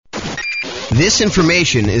This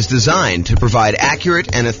information is designed to provide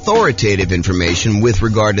accurate and authoritative information with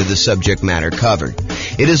regard to the subject matter covered.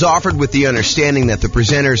 It is offered with the understanding that the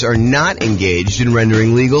presenters are not engaged in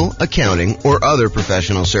rendering legal, accounting, or other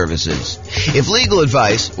professional services. If legal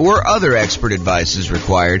advice or other expert advice is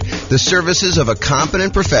required, the services of a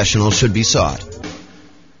competent professional should be sought.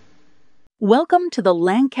 Welcome to the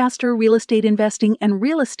Lancaster Real Estate Investing and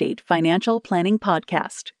Real Estate Financial Planning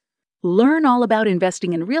Podcast. Learn all about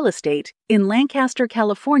investing in real estate in Lancaster,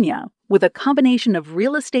 California, with a combination of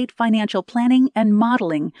real estate financial planning and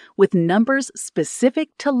modeling with numbers specific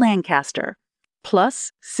to Lancaster,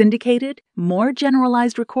 plus syndicated, more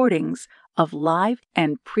generalized recordings of live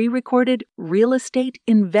and pre-recorded real estate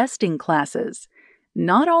investing classes,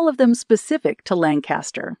 not all of them specific to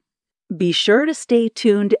Lancaster. Be sure to stay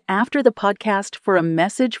tuned after the podcast for a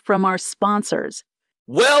message from our sponsors.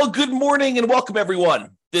 Well, good morning and welcome,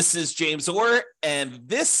 everyone. This is James Orr, and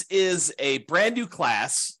this is a brand new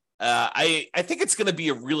class. I think it's going to be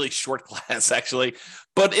a really short class, actually,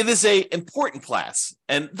 but it is an important class,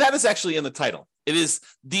 and that is actually in the title. It is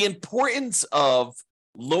the importance of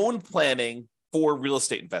loan planning for real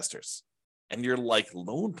estate investors. And you're like,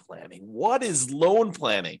 loan planning? What is loan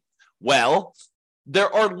planning? Well,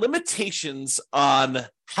 there are limitations on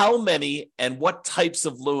how many and what types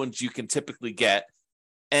of loans you can typically get,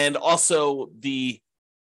 and also the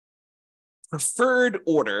preferred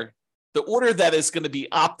order, the order that is going to be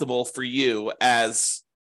optimal for you as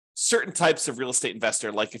certain types of real estate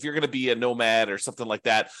investor. Like if you're going to be a nomad or something like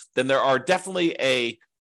that, then there are definitely a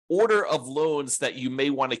order of loans that you may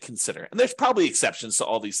want to consider. And there's probably exceptions to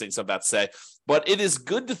all these things I'm about to say, but it is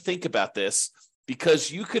good to think about this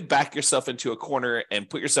because you could back yourself into a corner and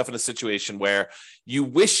put yourself in a situation where you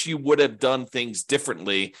wish you would have done things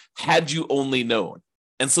differently had you only known.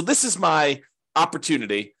 And so this is my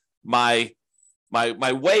opportunity, my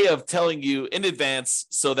way of telling you in advance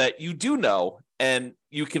so that you do know and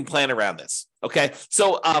you can plan around this. Okay.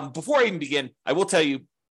 So before I even begin, I will tell you,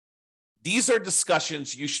 these are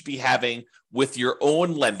discussions you should be having with your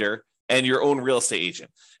own lender and your own real estate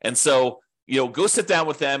agent. And so, go sit down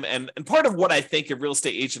with them. And part of what I think a real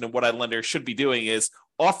estate agent and what a lender should be doing is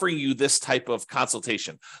offering you this type of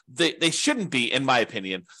consultation. They shouldn't be, in my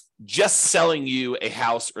opinion, just selling you a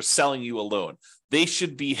house or selling you a loan. They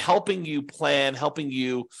should be helping you plan, helping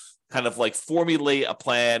you kind of like formulate a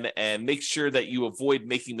plan and make sure that you avoid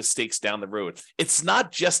making mistakes down the road. It's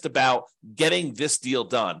not just about getting this deal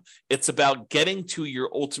done. It's about getting to your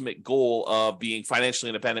ultimate goal of being financially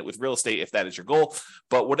independent with real estate, if that is your goal.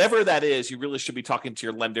 But whatever that is, you really should be talking to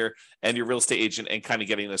your lender and your real estate agent and kind of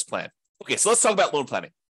getting this plan. Okay, so let's talk about loan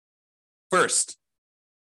planning. First,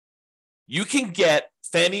 you can get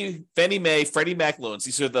Fannie Mae, Freddie Mac loans.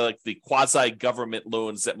 These are the quasi-government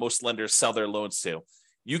loans that most lenders sell their loans to.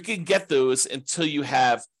 You can get those until you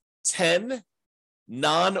have 10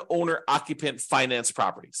 non-owner occupant finance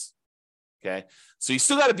properties. Okay, so you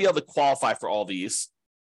still got to be able to qualify for all these,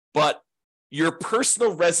 but your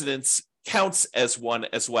personal residence counts as one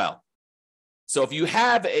as well. So if you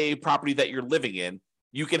have a property that you're living in,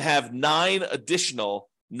 you can have 9 additional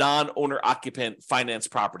non-owner occupant finance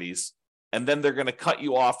properties. And then they're going to cut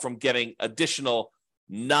you off from getting additional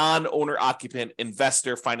non-owner occupant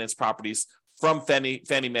investor finance properties from Fannie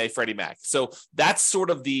Mae, Freddie Mac. So that's sort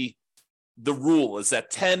of the rule, is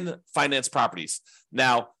that 10 finance properties.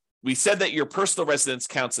 Now, we said that your personal residence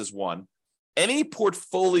counts as one. Any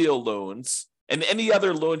portfolio loans and any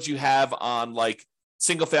other loans you have on like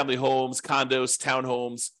single family homes, condos,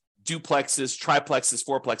 townhomes, duplexes, triplexes,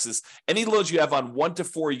 fourplexes, any loans you have on 1 to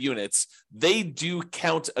 4 units, they do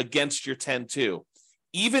count against your 10 too,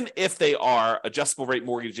 even if they are adjustable rate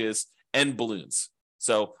mortgages and balloons.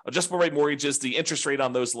 So adjustable rate mortgages, the interest rate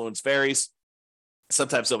on those loans varies.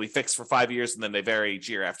 Sometimes they'll be fixed for 5 years and then they vary each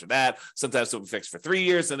year after that. Sometimes they'll be fixed for 3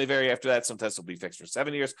 years and they vary after that. Sometimes they'll be fixed for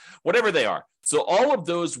 7 years, whatever they are. So all of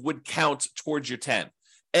those would count towards your 10.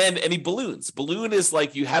 And any balloons. Balloon is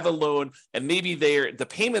like you have a loan and maybe the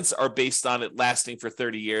payments are based on it lasting for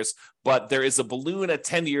 30 years, but there is a balloon at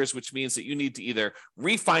 10 years, which means that you need to either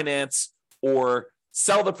refinance or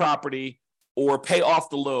sell the property or pay off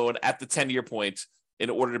the loan at the 10-year point in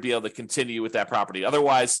order to be able to continue with that property.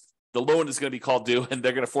 Otherwise, the loan is going to be called due and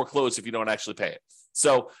they're going to foreclose if you don't actually pay it.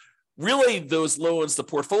 So really those loans, the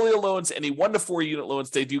portfolio loans, any 1 to 4 unit loans,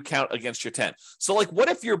 they do count against your 10. So like what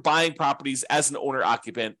if you're buying properties as an owner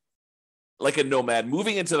occupant, like a nomad,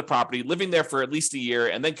 moving into the property, living there for at least a year,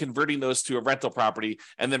 and then converting those to a rental property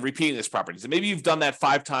and then repeating those properties? And maybe you've done that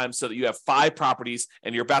 5 times so that you have 5 properties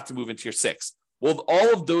and you're about to move into your 6th. Well,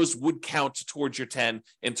 all of those would count towards your 10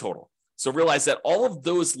 in total. So realize that all of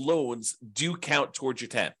those loans do count towards your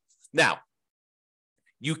 10. Now,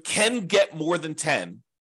 you can get more than 10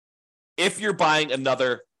 if you're buying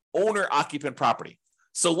another owner-occupant property.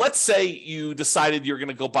 So let's say you decided you're going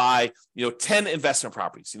to go buy, 10 investment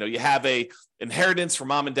properties. You have a inheritance from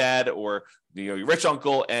mom and dad or, your rich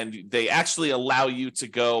uncle, and they actually allow you to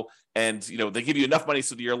go and, they give you enough money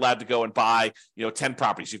so that you're allowed to go and buy, 10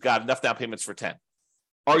 properties. You've got enough down payments for 10.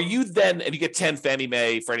 Are you then, and you get 10 Fannie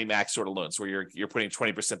Mae, Freddie Mac sort of loans where you're putting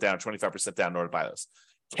 20% down, 25% down in order to buy those.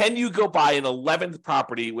 Can you go buy an 11th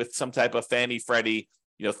property with some type of Fannie, Freddie,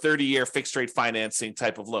 30-year fixed rate financing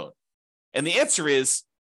type of loan? And the answer is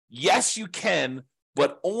yes, you can,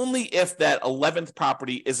 but only if that 11th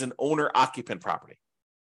property is an owner-occupant property.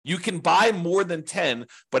 You can buy more than 10,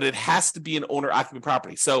 but it has to be an owner-occupant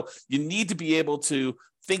property. So you need to be able to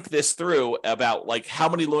think this through about like how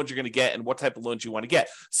many loans you're going to get and what type of loans you want to get.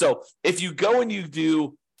 So if you go and you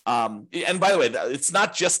do, and by the way, it's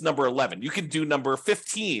not just number 11. You can do number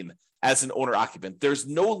 15 as an owner-occupant. There's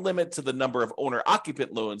no limit to the number of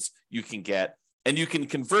owner-occupant loans you can get, and you can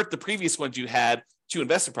convert the previous ones you had to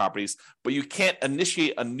investment properties, but you can't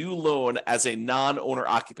initiate a new loan as a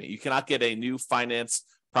non-owner-occupant. You cannot get a new finance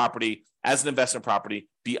property as an investment property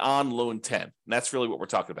beyond loan 10. And that's really what we're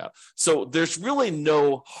talking about. So there's really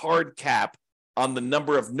no hard cap on the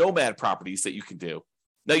number of nomad properties that you can do.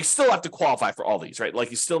 Now, you still have to qualify for all these, right?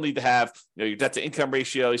 Like you still need to have your debt to income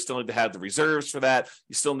ratio. You still need to have the reserves for that.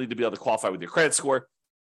 You still need to be able to qualify with your credit score.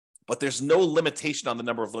 But there's no limitation on the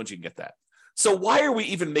number of loans you can get that. So why are we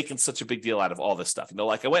even making such a big deal out of all this stuff?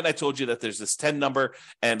 Like I went and I told you that there's this 10 number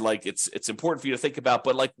and like it's important for you to think about,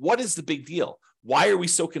 but like what is the big deal? Why are we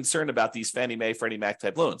so concerned about these Fannie Mae, Freddie Mac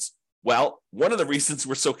type loans? Well, one of the reasons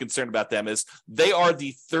we're so concerned about them is they are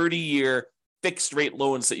the 30-year fixed rate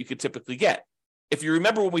loans that you could typically get. If you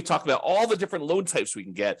remember when we talked about all the different loan types we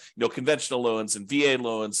can get, conventional loans and VA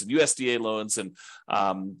loans and USDA loans and,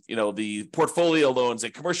 the portfolio loans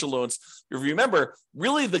and commercial loans, if you remember,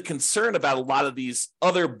 really the concern about a lot of these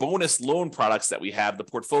other bonus loan products that we have, the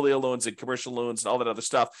portfolio loans and commercial loans and all that other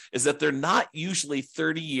stuff, is that they're not usually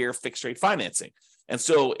 30-year fixed rate financing. And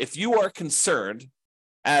so if you are concerned,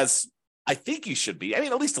 as I think you should be,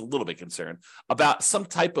 at least a little bit concerned about some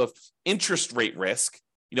type of interest rate risk,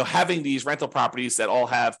 having these rental properties that all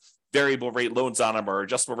have variable rate loans on them or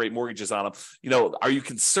adjustable rate mortgages on them, are you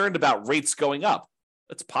concerned about rates going up?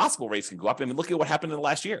 It's possible rates can go up. Look at what happened in the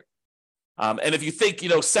last year. And if you think,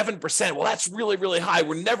 7%, well, that's really, really high.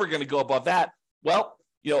 We're never going to go above that. Well,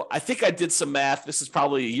 I think I did some math. This is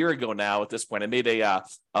probably a year ago now at this point. I made a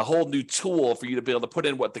whole new tool for you to be able to put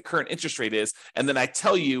in what the current interest rate is. And then I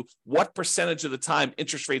tell you what percentage of the time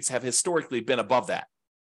interest rates have historically been above that.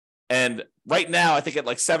 And right now, I think at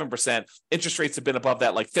like 7%, interest rates have been above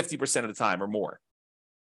that like 50% of the time or more.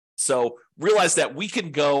 So realize that we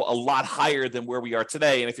can go a lot higher than where we are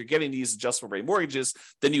today. And if you're getting these adjustable rate mortgages,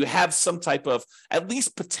 then you have some type of at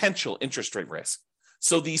least potential interest rate risk.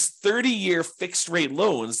 So these 30-year fixed rate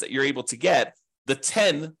loans that you're able to get, the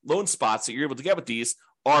 10 loan spots that you're able to get with these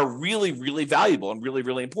are really, really valuable and really,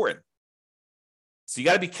 really important. So you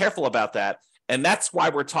got to be careful about that. And that's why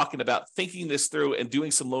we're talking about thinking this through and doing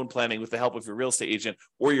some loan planning with the help of your real estate agent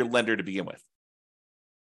or your lender to begin with.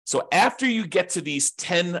 So after you get to these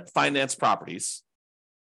 10 finance properties,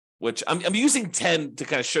 which I'm using 10 to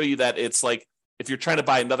kind of show you that it's like if you're trying to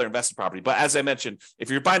buy another investment property. But as I mentioned, if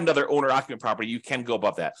you're buying another owner-occupant property, you can go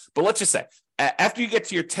above that. But let's just say, after you get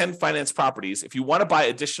to your 10 finance properties, if you want to buy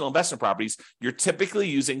additional investment properties, you're typically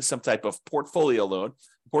using some type of portfolio loan.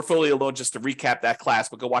 Portfolio loan, just to recap that class,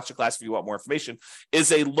 but go watch the class if you want more information,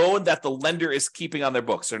 is a loan that the lender is keeping on their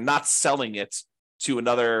books. They're not selling it to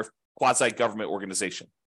another quasi-government organization.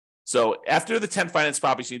 So after the 10 finance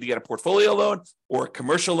properties, you need to get a portfolio loan or a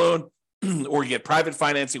commercial loan, or you get private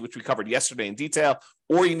financing, which we covered yesterday in detail,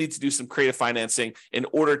 or you need to do some creative financing in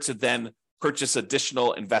order to then purchase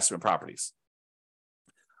additional investment properties.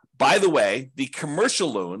 By the way, the commercial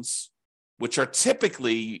loans, which are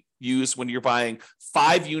typically used when you're buying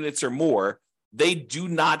 5 units or more, they do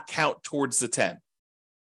not count towards the 10.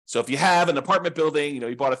 So if you have an apartment building,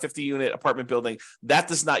 you bought a 50-unit apartment building, that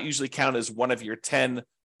does not usually count as one of your 10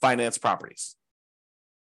 finance properties.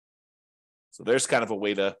 So there's kind of a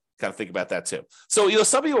way to kind of think about that too. So,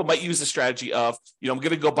 some people might use the strategy of, I'm going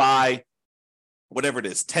to go buy whatever it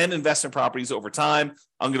is, 10 investment properties over time.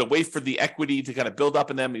 I'm going to wait for the equity to kind of build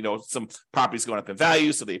up in them. Some properties going up in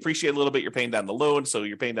value, so they appreciate a little bit. You're paying down the loan, so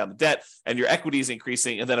you're paying down the debt, and your equity is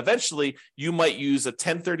increasing. And then eventually, you might use a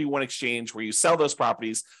 1031 exchange where you sell those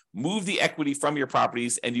properties, move the equity from your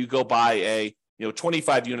properties, and you go buy a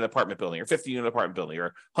 25-unit apartment building or 50-unit apartment building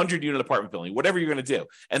or 100-unit apartment building, whatever you're going to do.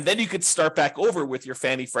 And then you could start back over with your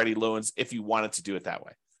Fannie Freddie loans if you wanted to do it that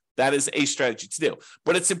way. That is a strategy to do.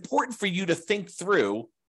 But it's important for you to think through,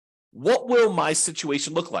 what will my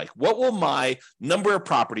situation look like? What will my number of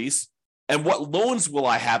properties and what loans will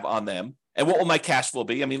I have on them? And what will my cash flow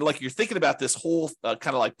be? I mean, like, you're thinking about this whole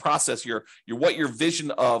kind of like process, your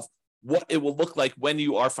vision of what it will look like when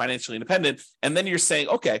you are financially independent. And then you're saying,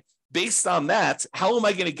 okay, based on that, how am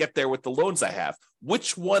I going to get there with the loans I have?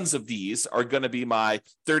 Which ones of these are going to be my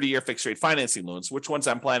 30-year fixed rate financing loans? Which ones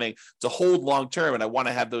I'm planning to hold long term? And I want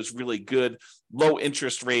to have those really good low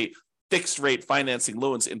interest rate, fixed rate financing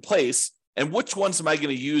loans in place. And which ones am I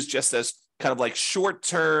going to use just as kind of like short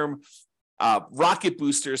term rocket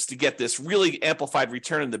boosters to get this really amplified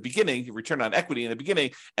return in the beginning, return on equity in the beginning,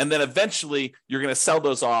 and then eventually you're going to sell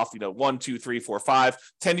those off, 1, 2, 3, 4, 5,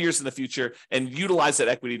 10 years in the future, and utilize that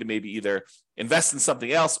equity to maybe either invest in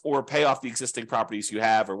something else or pay off the existing properties you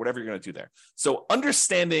have or whatever you're going to do there. So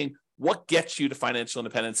understanding what gets you to financial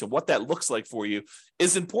independence and what that looks like for you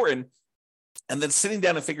is important. And then sitting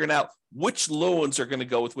down and figuring out which loans are going to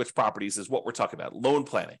go with which properties is what we're talking about. Loan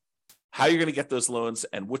planning. How you're going to get those loans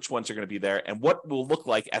and which ones are going to be there and what will look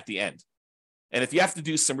like at the end. And if you have to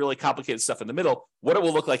do some really complicated stuff in the middle, what it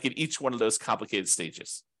will look like in each one of those complicated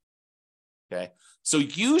stages. Okay. So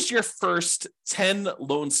use your first 10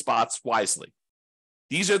 loan spots wisely.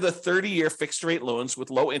 These are the 30-year fixed rate loans with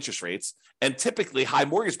low interest rates and typically high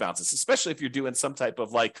mortgage balances, especially if you're doing some type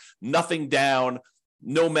of like nothing down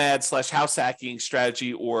nomad / house hacking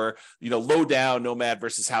strategy, or low down nomad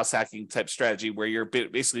versus house hacking type strategy where you're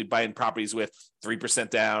basically buying properties with 3%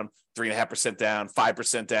 down, 3.5% down,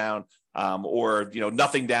 5% down, or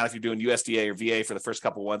nothing down if you're doing USDA or VA for the first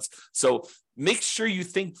couple ones. So make sure you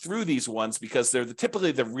think through these ones because they're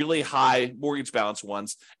typically the really high mortgage balance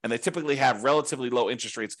ones, and they typically have relatively low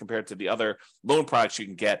interest rates compared to the other loan products you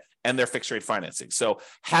can get, and they're fixed rate financing. So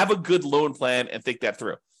have a good loan plan and think that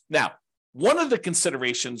through. Now, one of the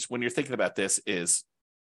considerations when you're thinking about this is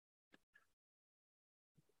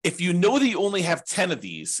if you know that you only have 10 of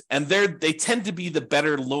these and they tend to be the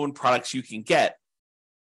better loan products you can get,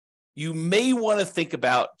 you may want to think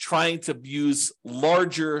about trying to use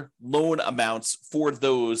larger loan amounts for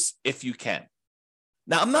those if you can.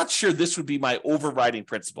 Now, I'm not sure this would be my overriding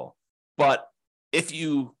principle, but if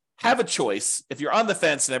you have a choice, if you're on the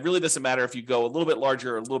fence, and it really doesn't matter if you go a little bit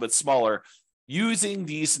larger or a little bit smaller, using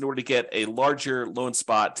these in order to get a larger loan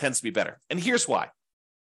spot tends to be better. And here's why.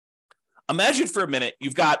 Imagine for a minute,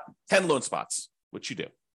 you've got 10 loan spots, which you do.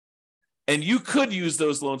 And you could use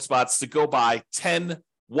those loan spots to go buy 10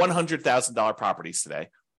 $100,000 properties today.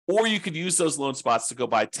 Or you could use those loan spots to go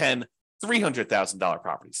buy 10 $300,000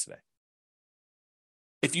 properties today.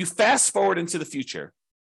 If you fast forward into the future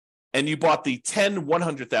and you bought the 10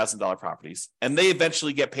 $100,000 properties and they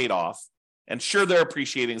eventually get paid off, and sure, they're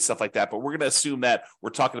appreciating and stuff like that, but we're going to assume that we're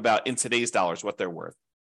talking about in today's dollars, what they're worth.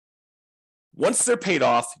 Once they're paid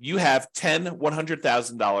off, you have 10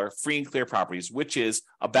 $100,000 free and clear properties, which is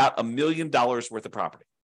about $1 million worth of property.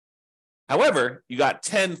 However, you got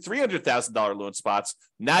 10 $300,000 loan spots.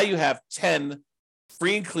 Now you have 10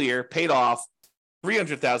 free and clear, paid off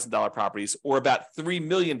 $300,000 properties, or about $3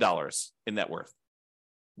 million in net worth.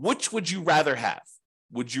 Which would you rather have?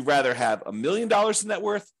 Would you rather have $1 million in net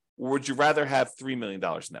worth? Or would you rather have $3 million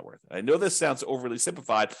in net worth? I know this sounds overly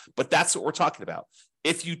simplified, but that's what we're talking about.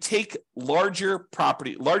 If you take larger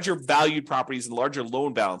valued properties and larger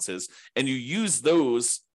loan balances, and you use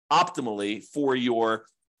those optimally for your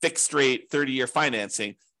fixed rate 30-year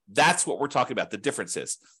financing, that's what we're talking about. The difference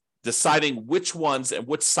is deciding which ones and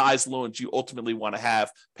which size loans you ultimately want to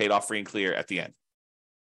have paid off free and clear at the end.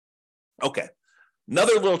 Okay,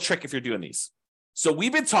 another little trick if you're doing these. So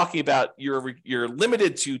we've been talking about you're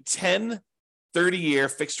limited to 10 30-year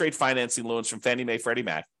fixed rate financing loans from Fannie Mae, Freddie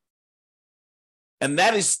Mac. And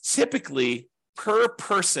that is typically per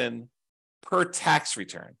person per tax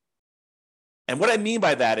return. And what I mean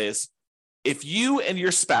by that is if you and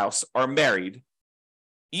your spouse are married,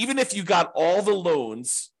 even if you got all the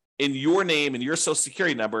loans in your name and your social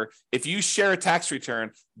security number, if you share a tax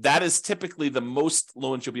return, that is typically the most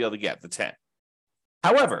loans you'll be able to get, the 10.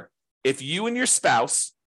 However, if you and your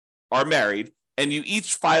spouse are married and you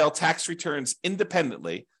each file tax returns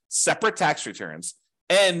independently, separate tax returns,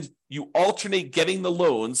 and you alternate getting the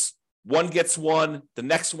loans, one gets one, the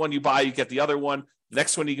next one you buy, you get the other one, the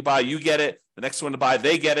next one you buy, you get it, the next one to buy,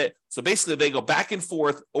 they get it. So basically they go back and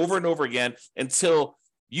forth over and over again until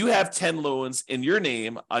you have 10 loans in your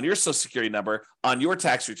name, on your social security number, on your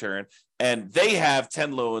tax return, and they have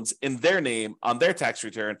 10 loans in their name on their tax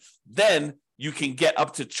return. Then you can get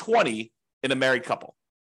up to 20 in a married couple.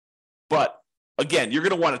 But again, you're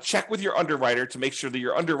going to want to check with your underwriter to make sure that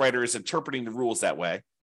your underwriter is interpreting the rules that way.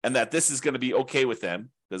 and that this is going to be okay with them.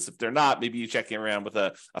 Because if they're not, maybe you're checking around with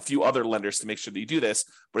a few other lenders to make sure that you do this.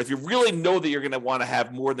 But if you really know that you're going to want to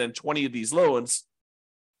have more than 20 of these loans,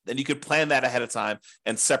 then you could plan that ahead of time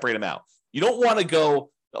and separate them out. You don't want to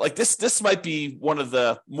go like this. This might be one of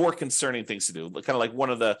the more concerning things to do, kind of like one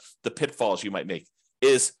of the pitfalls you might make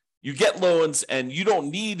is you get loans and you don't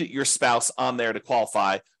need your spouse on there to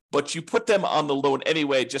qualify, but you put them on the loan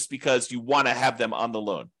anyway, just because you want to have them on the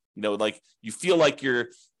loan. Like you feel like you're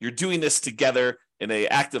doing this together in an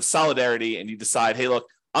act of solidarity, and you decide, hey, look,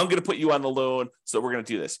 I'm going to put you on the loan, so we're going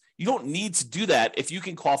to do this. You don't need to do that if you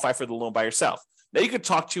can qualify for the loan by yourself. Now, you could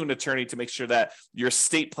talk to an attorney to make sure that your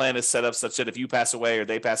estate plan is set up such that if you pass away or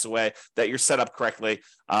they pass away, that you're set up correctly.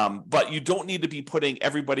 But you don't need to be putting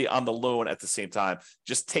everybody on the loan at the same time.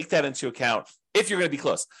 Just take that into account if you're going to be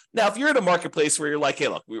close. Now, if you're in a marketplace where you're like, hey,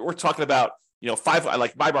 look, we're talking about,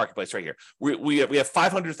 like my marketplace right here. We have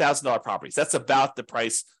 $500,000 properties. That's about the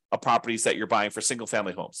price of properties that you're buying for single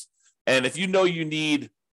family homes. And if you know you need,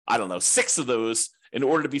 6 of those in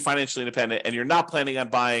order to be financially independent, and you're not planning on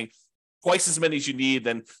buying twice as many as you need,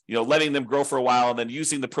 then letting them grow for a while and then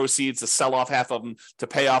using the proceeds to sell off half of them to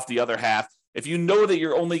pay off the other half. If you know that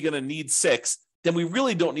you're only going to need 6, then we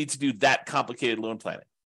really don't need to do that complicated loan planning.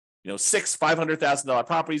 6 $500,000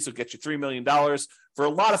 properties will get you $3 million. For a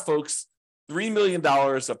lot of folks, $3 million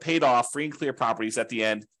of paid off free and clear properties at the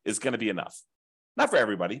end is going to be enough. Not for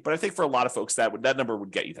everybody, but I think for a lot of folks that number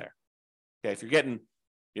would get you there. Okay, if you're getting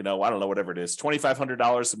whatever it is,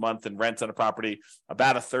 $2,500 a month in rent on a property,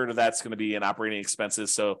 about a third of that's going to be in operating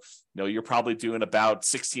expenses. So, you're probably doing about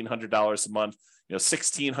 $1,600 a month.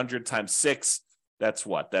 1,600 times 6, that's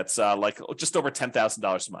what? That's like just over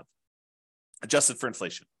 $10,000 a month, adjusted for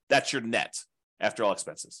inflation. That's your net after all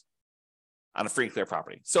expenses on a free and clear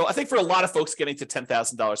property. So I think for a lot of folks, getting to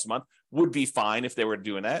 $10,000 a month would be fine if they were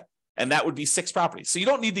doing that. And that would be 6 properties. So you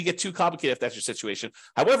don't need to get too complicated if that's your situation.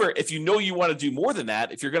 However, if you know you want to do more than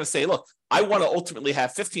that, if you're going to say, look, I want to ultimately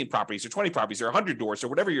have 15 properties or 20 properties or 100 doors or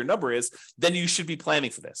whatever your number is, then you should be planning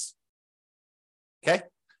for this. Okay?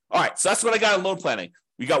 All right. So that's what I got on loan planning.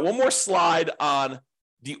 We got one more slide on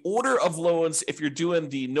the order of loans if you're doing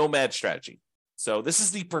the nomad strategy. So this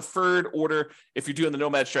is the preferred order if you're doing the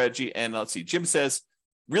nomad strategy. And let's see, Jim says,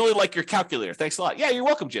 really like your calculator. Thanks a lot. Yeah, you're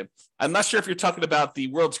welcome, Jim. I'm not sure if you're talking about the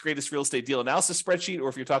world's greatest real estate deal analysis spreadsheet or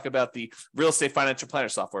if you're talking about the real estate financial planner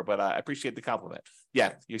software, but I appreciate the compliment.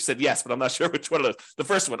 Yeah, you said yes, but I'm not sure which one of those. The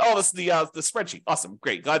first one. Oh, this is the spreadsheet. Awesome.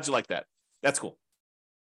 Great. Glad you like that. That's cool.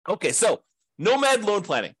 Okay, so nomad loan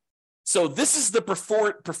planning. So this is the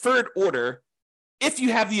preferred order if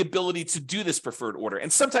you have the ability to do this preferred order.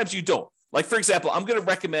 And sometimes you don't. Like, for example, I'm going to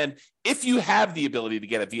recommend if you have the ability to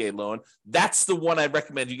get a VA loan, that's the one I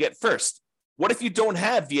recommend you get first. What if you don't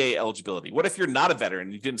have VA eligibility? What if you're not a veteran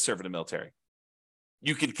and you didn't serve in the military?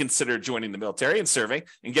 You could consider joining the military and serving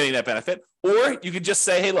and getting that benefit. Or you could just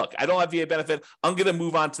say, hey, look, I don't have VA benefit. I'm going to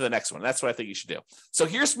move on to the next one. That's what I think you should do. So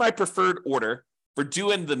here's my preferred order for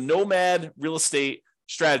doing the nomad real estate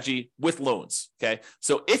strategy with loans. Okay.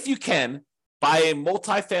 So if you can, buy a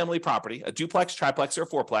multifamily property, a duplex, triplex, or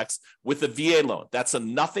fourplex with a VA loan. That's a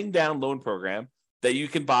nothing down loan program that you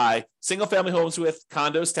can buy single family homes with,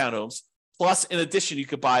 condos, townhomes. Plus, in addition, you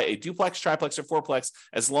could buy a duplex, triplex, or fourplex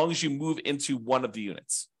as long as you move into one of the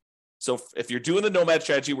units. So if you're doing the nomad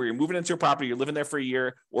strategy where you're moving into a property, you're living there for a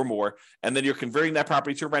year or more, and then you're converting that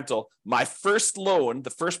property to a rental, my first loan,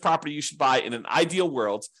 the first property you should buy in an ideal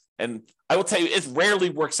world, and I will tell you, it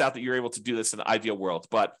rarely works out that you're able to do this in an ideal world,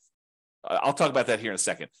 but I'll talk about that here in a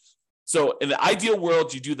second. So in the ideal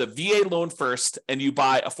world, you do the VA loan first and you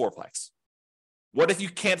buy a fourplex. What if you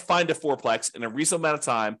can't find a fourplex in a reasonable amount of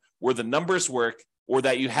time where the numbers work or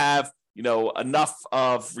that you have, enough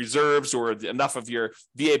of reserves or enough of your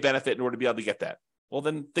VA benefit in order to be able to get that? Well,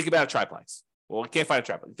 then think about a triplex. Well, you can't find a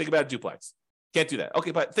triplex. Think about a duplex. Can't do that.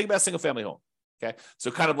 Okay, but think about a single family home. Okay,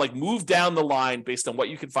 so kind of like move down the line based on what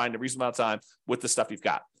you can find in a reasonable amount of time with the stuff you've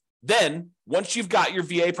got. Then, once you've got your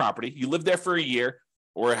VA property, you live there for a year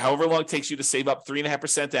or however long it takes you to save up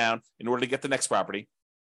 3.5% down in order to get the next property.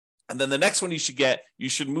 And then the next one you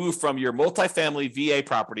should move from your multifamily VA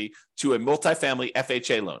property to a multifamily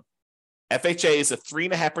FHA loan. FHA is a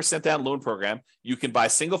 3.5% down loan program. You can buy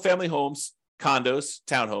single family homes, condos,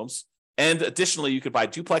 townhomes, and additionally, you could buy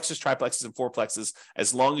duplexes, triplexes, and fourplexes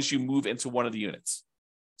as long as you move into one of the units.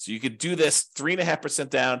 So you could do this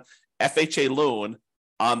 3.5% down FHA loan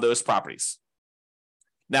on those properties.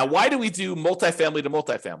 Now, why do we do multifamily to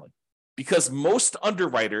multifamily? Because most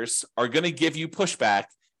underwriters are going to give you pushback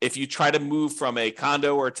if you try to move from a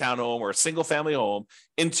condo or a townhome or a single family home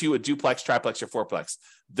into a duplex, triplex, or fourplex.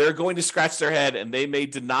 They're going to scratch their head and they may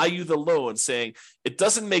deny you the loan saying, it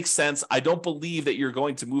doesn't make sense. I don't believe that you're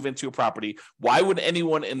going to move into a property. Why would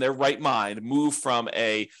anyone in their right mind move from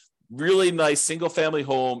a really nice single family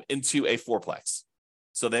home into a fourplex?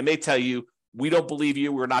 So they may tell you, we don't believe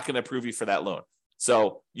you. We're not going to approve you for that loan.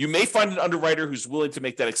 So you may find an underwriter who's willing to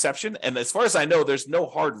make that exception. And as far as I know, there's no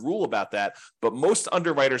hard rule about that. But most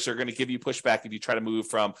underwriters are going to give you pushback if you try to move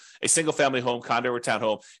from a single family home, condo, or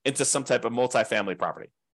townhome into some type of multifamily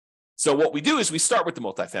property. So what we do is we start with the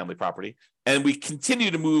multifamily property and we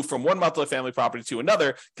continue to move from one multifamily property to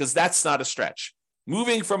another because that's not a stretch.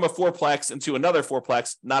 Moving from a fourplex into another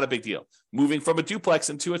fourplex, not a big deal. Moving from a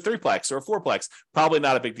duplex into a threeplex or a fourplex, probably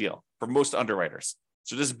not a big deal for most underwriters.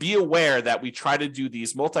 So just be aware that we try to do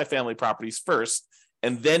these multifamily properties first,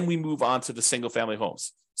 and then we move on to the single family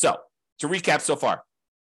homes. So to recap so far,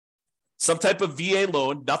 some type of VA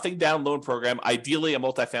loan, nothing down loan program, ideally a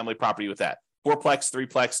multifamily property with that. Fourplex,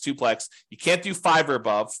 threeplex, twoplex. You can't do 5 or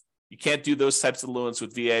above. You can't do those types of loans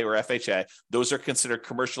with VA or FHA. Those are considered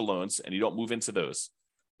commercial loans, and you don't move into those.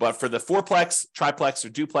 But for the fourplex, triplex, or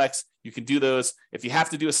duplex, you can do those. If you have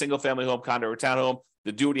to do a single family home, condo, or townhome,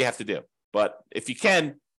 then do what you have to do. But if you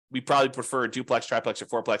can, we probably prefer a duplex, triplex, or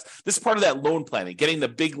fourplex. This is part of that loan planning, getting the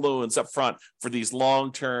big loans up front for these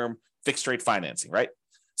long-term fixed rate financing, right?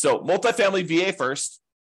 So multifamily VA first,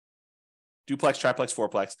 duplex, triplex,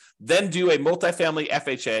 fourplex, then do a multifamily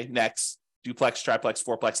FHA next, duplex, triplex,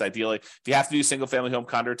 fourplex ideally. If you have to do single family home,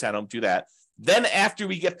 condo, or townhome, do that. Then after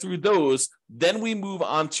we get through those, then we move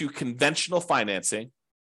on to conventional financing,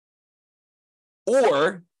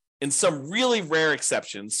 or in some really rare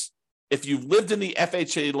exceptions, if you've lived in the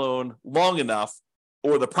FHA loan long enough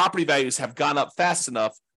or the property values have gone up fast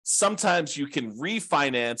enough, sometimes you can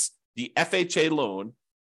refinance the FHA loan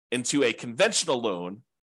into a conventional loan,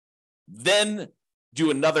 then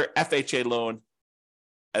do another FHA loan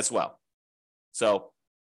as well. So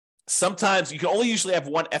sometimes you can only usually have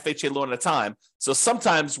one FHA loan at a time. So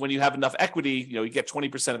sometimes when you have enough equity, you get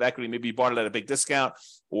 20% of equity, maybe you bought it at a big discount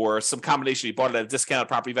or some combination, you bought it at a discount,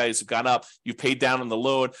 property values have gone up, you paid down on the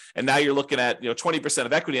loan, and now you're looking at 20%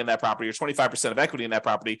 of equity in that property or 25% of equity in that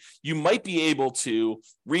property. You might be able to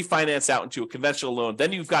refinance out into a conventional loan.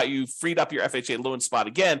 Then you freed up your FHA loan spot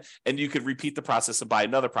again, and you could repeat the process and buy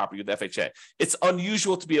another property with FHA. It's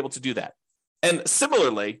unusual to be able to do that. And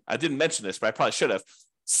similarly, I didn't mention this, but I probably should have.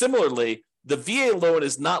 Similarly, the VA loan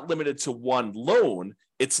is not limited to one loan.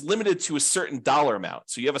 It's limited to a certain dollar amount.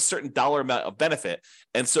 So you have a certain dollar amount of benefit.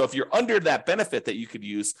 And so if you're under that benefit that you could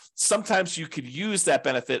use, sometimes you could use that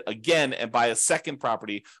benefit again and buy a second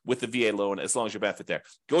property with the VA loan as long as your benefit there.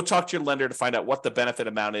 Go talk to your lender to find out what the benefit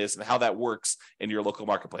amount is and how that works in your local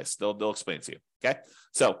marketplace. They'll explain it to you. Okay.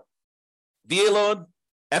 So VA loan,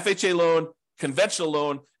 FHA loan, conventional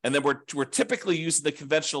loan, and then we're typically using the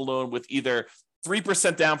conventional loan with either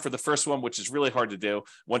 3% down for the first one, which is really hard to do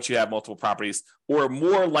once you have multiple properties, or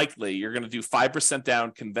more likely you're going to do 5% down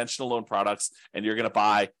conventional loan products, and you're going to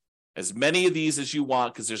buy as many of these as you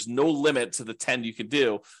want because there's no limit to the 10 you can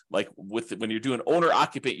do. Like when you're doing owner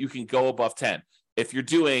occupant, you can go above 10. If you're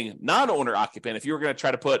doing non-owner occupant, if you were going to try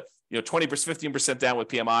to put 20%, 15% down with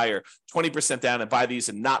PMI or 20% down and buy these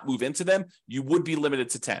and not move into them, you would be limited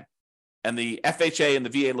to 10. And the FHA and the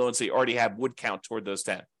VA loans that you already have would count toward those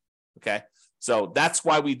 10. Okay. So that's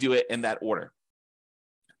why we do it in that order.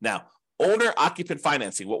 Now, owner occupant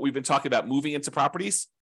financing, what we've been talking about, moving into properties,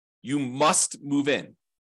 you must move in.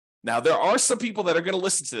 Now, there are some people that are going to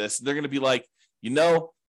listen to this. And they're going to be like,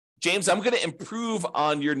 James, I'm going to improve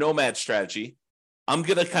on your nomad strategy. I'm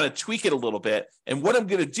going to kind of tweak it a little bit. And what I'm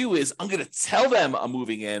going to do is I'm going to tell them I'm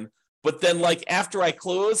moving in. But then after I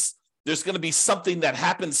close, there's going to be something that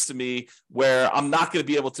happens to me where I'm not going to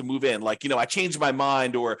be able to move in. I changed my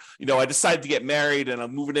mind, or, I decided to get married and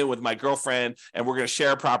I'm moving in with my girlfriend and we're going to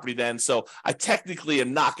share a property then. So I technically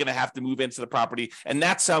am not going to have to move into the property. And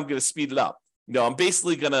that's how I'm going to speed it up. I'm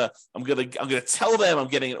basically I'm going to tell them I'm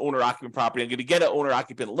getting an owner occupant property. I'm going to get an owner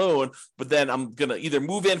occupant loan, but then I'm going to either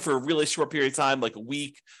move in for a really short period of time, like a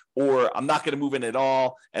week, or I'm not going to move in at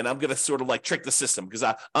all. And I'm going to sort of trick the system because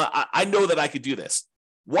I know that I could do this.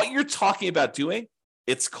 What you're talking about doing,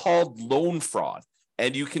 it's called loan fraud,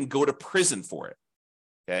 and you can go to prison for it.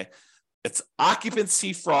 Okay. It's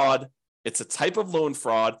occupancy fraud. It's a type of loan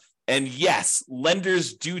fraud. And yes,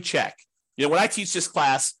 lenders do check. When I teach this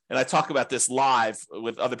class and I talk about this live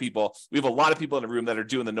with other people, we have a lot of people in the room that are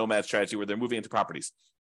doing the nomad strategy where they're moving into properties.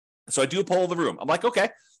 So I do a poll of the room. I'm like, okay,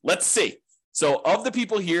 let's see. So of the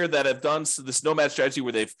people here that have done this nomad strategy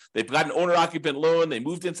where they've got an owner-occupant loan, they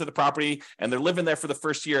moved into the property, and they're living there for the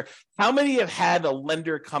first year, how many have had a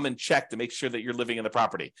lender come and check to make sure that you're living in the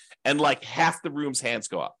property? And like half the room's hands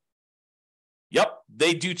go up. Yep,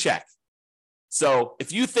 they do check. So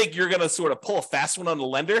if you think you're going to sort of pull a fast one on the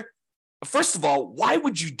lender, first of all, why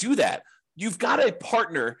would you do that? You've got a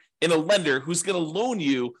partner in a lender who's going to loan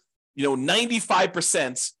you,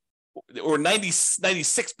 95%, or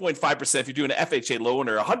 96.5% if you're doing an FHA loan,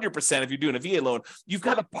 or 100% if you're doing a VA loan. You've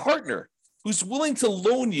got a partner who's willing to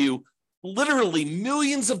loan you literally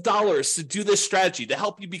millions of dollars to do this strategy to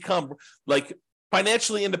help you become like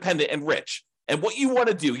financially independent and rich. And what you want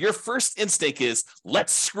to do, your first instinct is,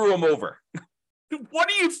 let's screw them over. What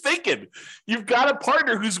are you thinking? You've got a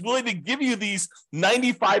partner who's willing to give you these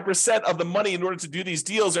 95% of the money in order to do these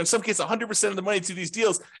deals, or in some cases 100% of the money to do these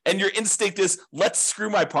deals, and your instinct is, let's screw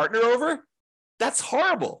my partner over? That's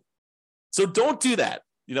horrible. So don't do that.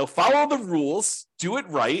 Follow the rules, do it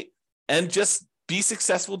right, and just be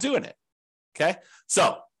successful doing it. Okay?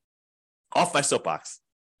 So, off my soapbox.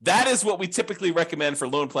 That is what we typically recommend for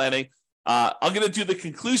loan planning. I'm going to do the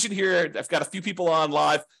conclusion here. I've got a few people on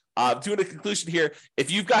live. Doing a conclusion here.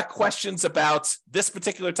 If you've got questions about this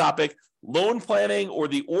particular topic, loan planning, or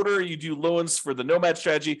the order you do loans for the nomad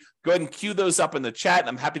strategy, go ahead and queue those up in the chat, and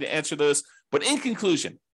I'm happy to answer those. But in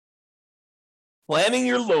conclusion, planning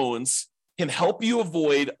your loans can help you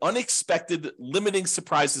avoid unexpected limiting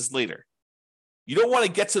surprises later. You don't want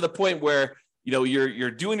to get to the point where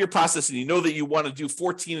you're doing your process and you know that you want to do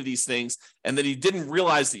 14 of these things, and then you didn't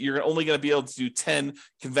realize that you're only going to be able to do 10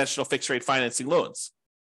 conventional fixed rate financing loans.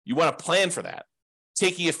 You want to plan for that,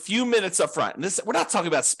 taking a few minutes up front. And we're not talking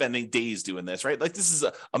about spending days doing this, right? Like, this is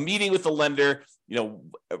a meeting with the lender,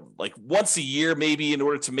 like once a year, maybe, in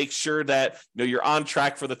order to make sure that, you're on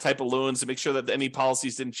track for the type of loans, and make sure that any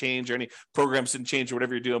policies didn't change or any programs didn't change or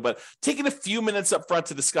whatever you're doing. But taking a few minutes up front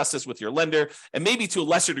to discuss this with your lender, and maybe to a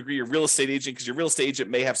lesser degree, your real estate agent, because your real estate agent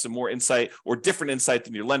may have some more insight or different insight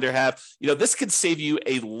than your lender have. This could save you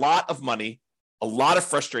a lot of money, a lot of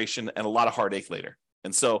frustration, and a lot of heartache later.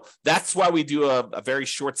 And so that's why we do a very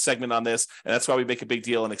short segment on this. And that's why we make a big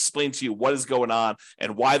deal and explain to you what is going on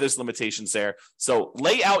and why there's limitations there. So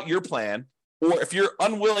lay out your plan, or if you're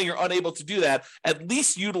unwilling or unable to do that, at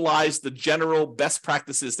least utilize the general best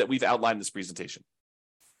practices that we've outlined in this presentation.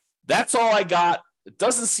 That's all I got. It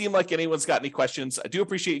doesn't seem like anyone's got any questions. I do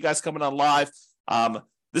appreciate you guys coming on live.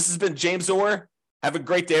 This has been James Orr. Have a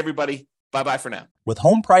great day, everybody. Bye-bye for now. With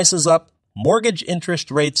home prices up, mortgage interest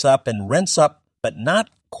rates up, and rents up, but not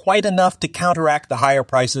quite enough to counteract the higher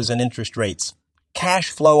prices and interest rates, cash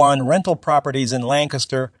flow on rental properties in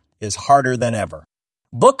Lancaster is harder than ever.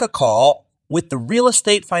 Book a call with the Real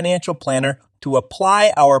Estate Financial Planner to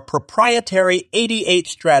apply our proprietary 88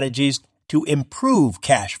 strategies to improve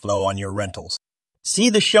cash flow on your rentals. See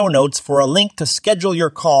the show notes for a link to schedule your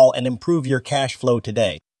call and improve your cash flow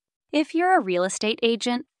today. If you're a real estate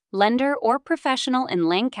agent, lender, or professional in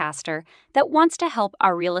Lancaster that wants to help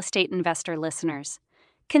our real estate investor listeners,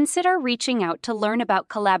 consider reaching out to learn about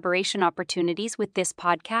collaboration opportunities with this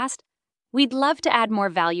podcast. We'd love to add more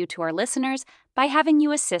value to our listeners by having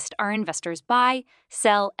you assist our investors buy,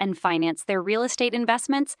 sell, and finance their real estate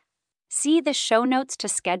investments. See the show notes to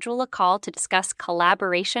schedule a call to discuss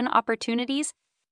collaboration opportunities